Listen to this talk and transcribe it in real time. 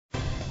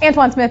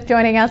Antawan Smith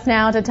joining us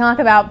now to talk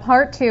about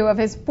part 2 of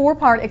his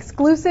 4-part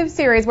exclusive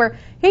series where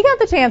he got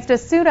the chance to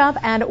suit up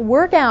and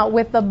work out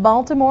with the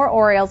Baltimore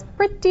Orioles.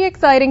 Pretty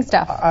exciting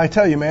stuff. I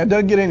tell you, man, it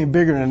doesn't get any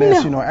bigger than this.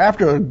 No. You know,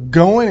 after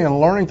going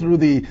and learning through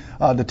the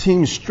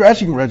team's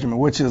stretching regimen,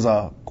 which is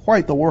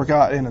quite the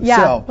workout in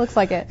itself. Yeah, looks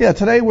like it. Yeah,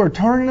 today we're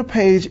turning the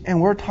page and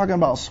we're talking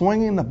about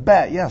swinging the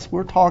bat. Yes,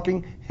 we're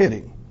talking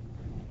hitting.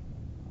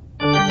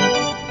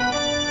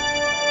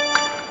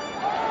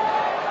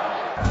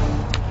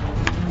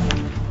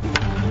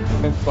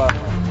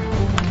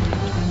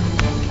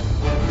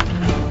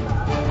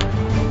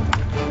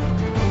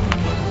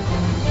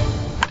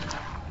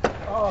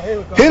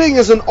 Hitting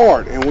is an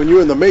art, and when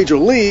you're in the major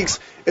leagues,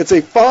 it's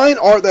a fine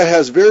art that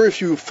has very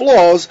few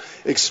flaws,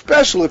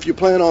 especially if you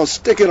plan on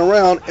sticking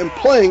around and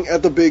playing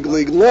at the big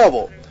league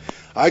level.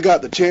 I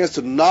got the chance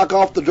to knock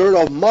off the dirt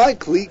off my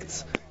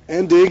cleats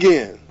and dig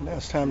in. Now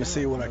it's time to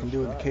see what I can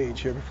do in the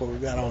cage here before we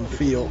got on the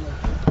field.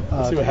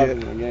 We'll see what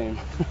happens in the game.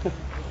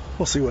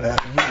 We'll see what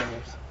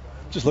happens.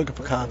 Just looking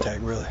for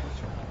contact, really.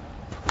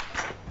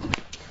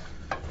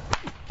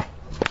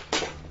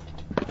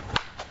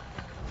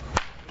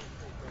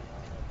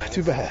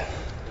 Too bad.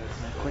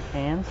 Quick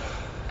hands.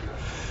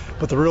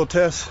 But the real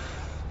test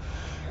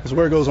is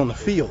where it goes on the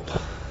field.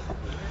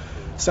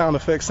 Sound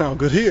effects sound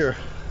good here,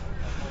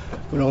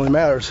 but it only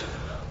matters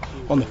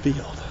on the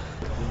field.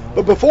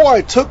 But before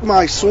I took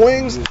my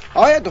swings,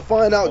 I had to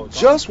find out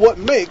just what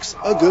makes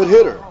a good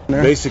hitter.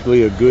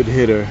 Basically, a good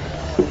hitter,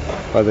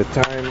 by the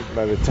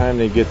time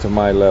they get to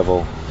my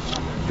level,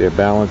 their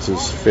balance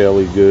is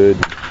fairly good,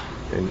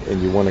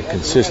 and you want a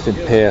consistent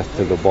path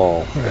to the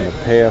ball. And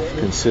the path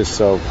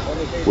consists of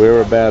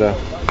where a batter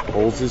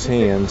holds his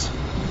hands,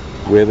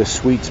 where the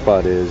sweet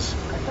spot is,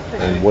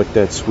 and what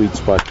that sweet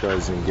spot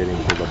does in getting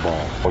to the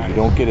ball. You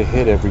don't get a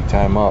hit every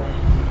time up,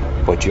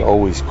 but you're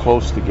always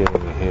close to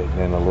getting a hit, and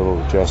then a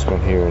little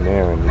adjustment here and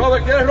there, and you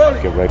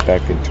get right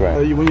back in track.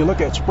 When you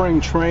look at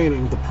spring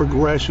training, the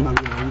progression,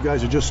 you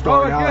guys are just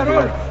starting out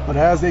here, but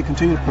as they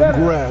continue to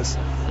progress,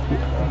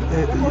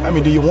 I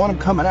mean, do you want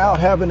them coming out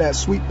having that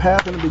sweet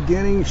path in the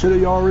beginning? Should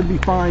they already be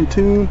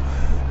fine-tuned?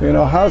 You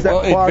know, how's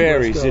that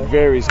progress? It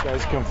varies.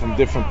 Guys come from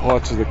different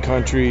parts of the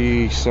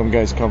country. Some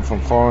guys come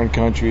from foreign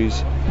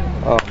countries.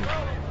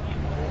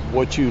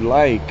 What you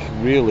like,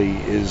 really,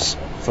 is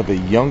for the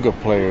younger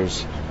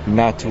players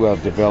not to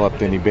have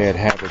developed any bad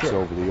habits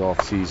over the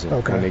off season.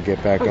 Okay. When they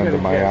get back under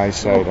my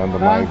eyesight, under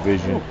my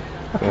vision,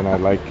 then I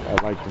like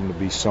them to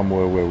be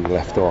somewhere where we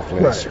left off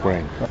last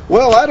spring.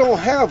 Well, I don't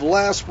have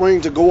last spring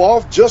to go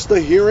off, just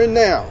the here and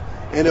now.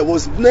 And it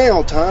was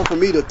now time for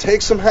me to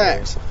take some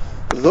hacks.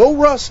 Though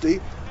rusty,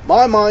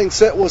 my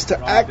mindset was to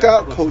act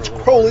out Coach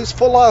Crowley's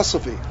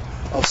philosophy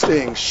of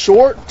staying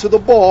short to the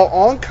ball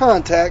on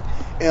contact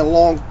and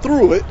long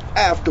through it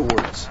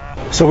afterwards.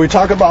 So we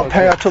talk about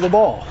path to the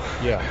ball.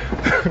 Yeah.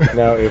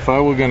 Now, if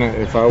I were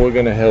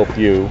gonna help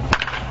you,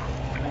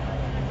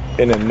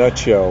 in a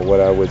nutshell, what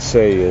I would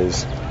say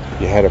is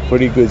you had a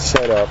pretty good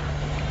setup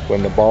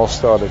when the ball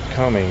started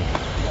coming.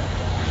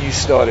 You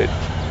started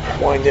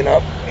winding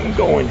up and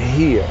going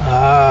here.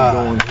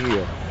 Going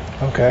here.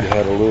 Okay. You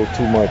had a little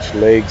too much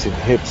legs and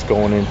hips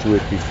going into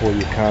it before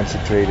you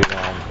concentrated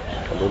on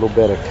a little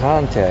better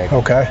contact.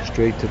 Okay.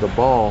 Straight to the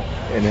ball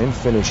and then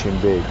finishing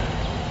big.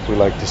 We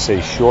like to say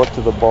short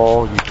to the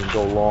ball, you can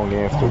go long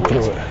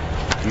afterwards.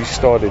 You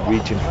started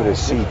reaching for the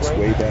seats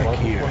way back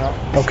here.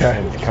 Okay.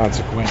 And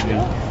consequently,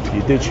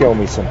 you did show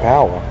me some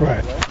power.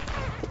 Right.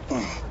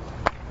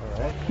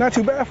 Not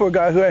too bad for a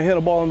guy who hadn't hit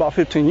a ball in about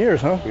 15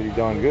 years, huh? Pretty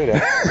darn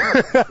good,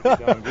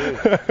 Pretty darn good.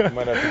 I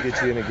might have to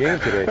get you in a game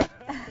today.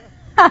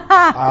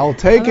 I'll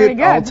take it.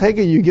 I'll take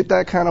it. You get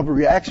that kind of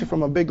reaction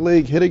from a big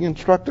league hitting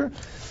instructor.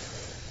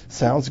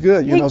 Sounds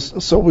good. You know,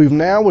 so we've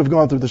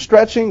gone through the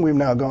stretching. We've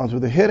now gone through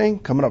the hitting.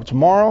 Coming up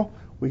tomorrow,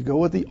 we go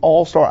with the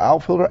all-star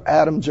outfielder,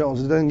 Adam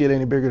Jones. It doesn't get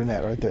any bigger than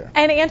that right there.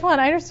 And Antawan,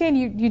 I understand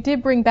you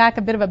did bring back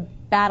a bit of a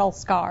battle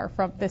scar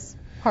from this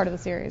part of the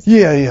series.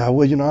 Yeah.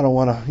 Well, I don't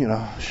want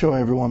to, show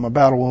everyone my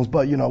battle wounds,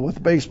 but,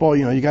 with baseball,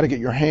 you got to get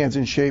your hands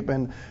in shape.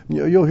 And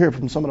you'll hear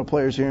from some of the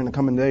players here in the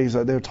coming days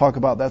that they'll talk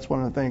about that's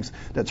one of the things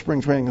that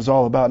spring training is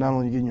all about, not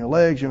only getting your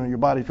legs, your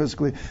body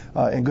physically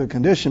in good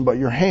condition, but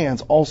your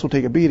hands also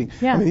take a beating.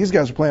 Yeah. I mean, these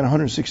guys are playing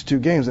 162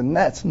 games, and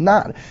that's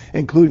not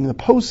including the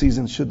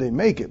postseason should they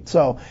make it.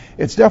 So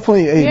it's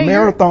definitely a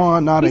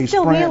marathon, not a sprint.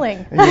 Still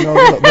healing.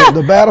 And,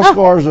 the battle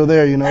scars are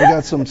there. You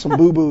got some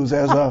boo-boos,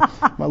 as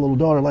my little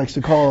daughter likes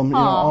to call them,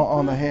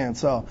 on the hand.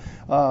 So,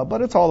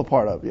 but it's all a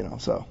part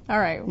of, so. All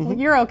right. Well,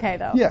 you're okay,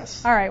 though.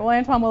 Yes. All right. Well,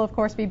 Antawan will, of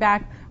course, be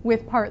back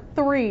with part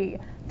 3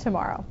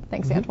 tomorrow.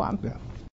 Thanks, Antawan. Yeah.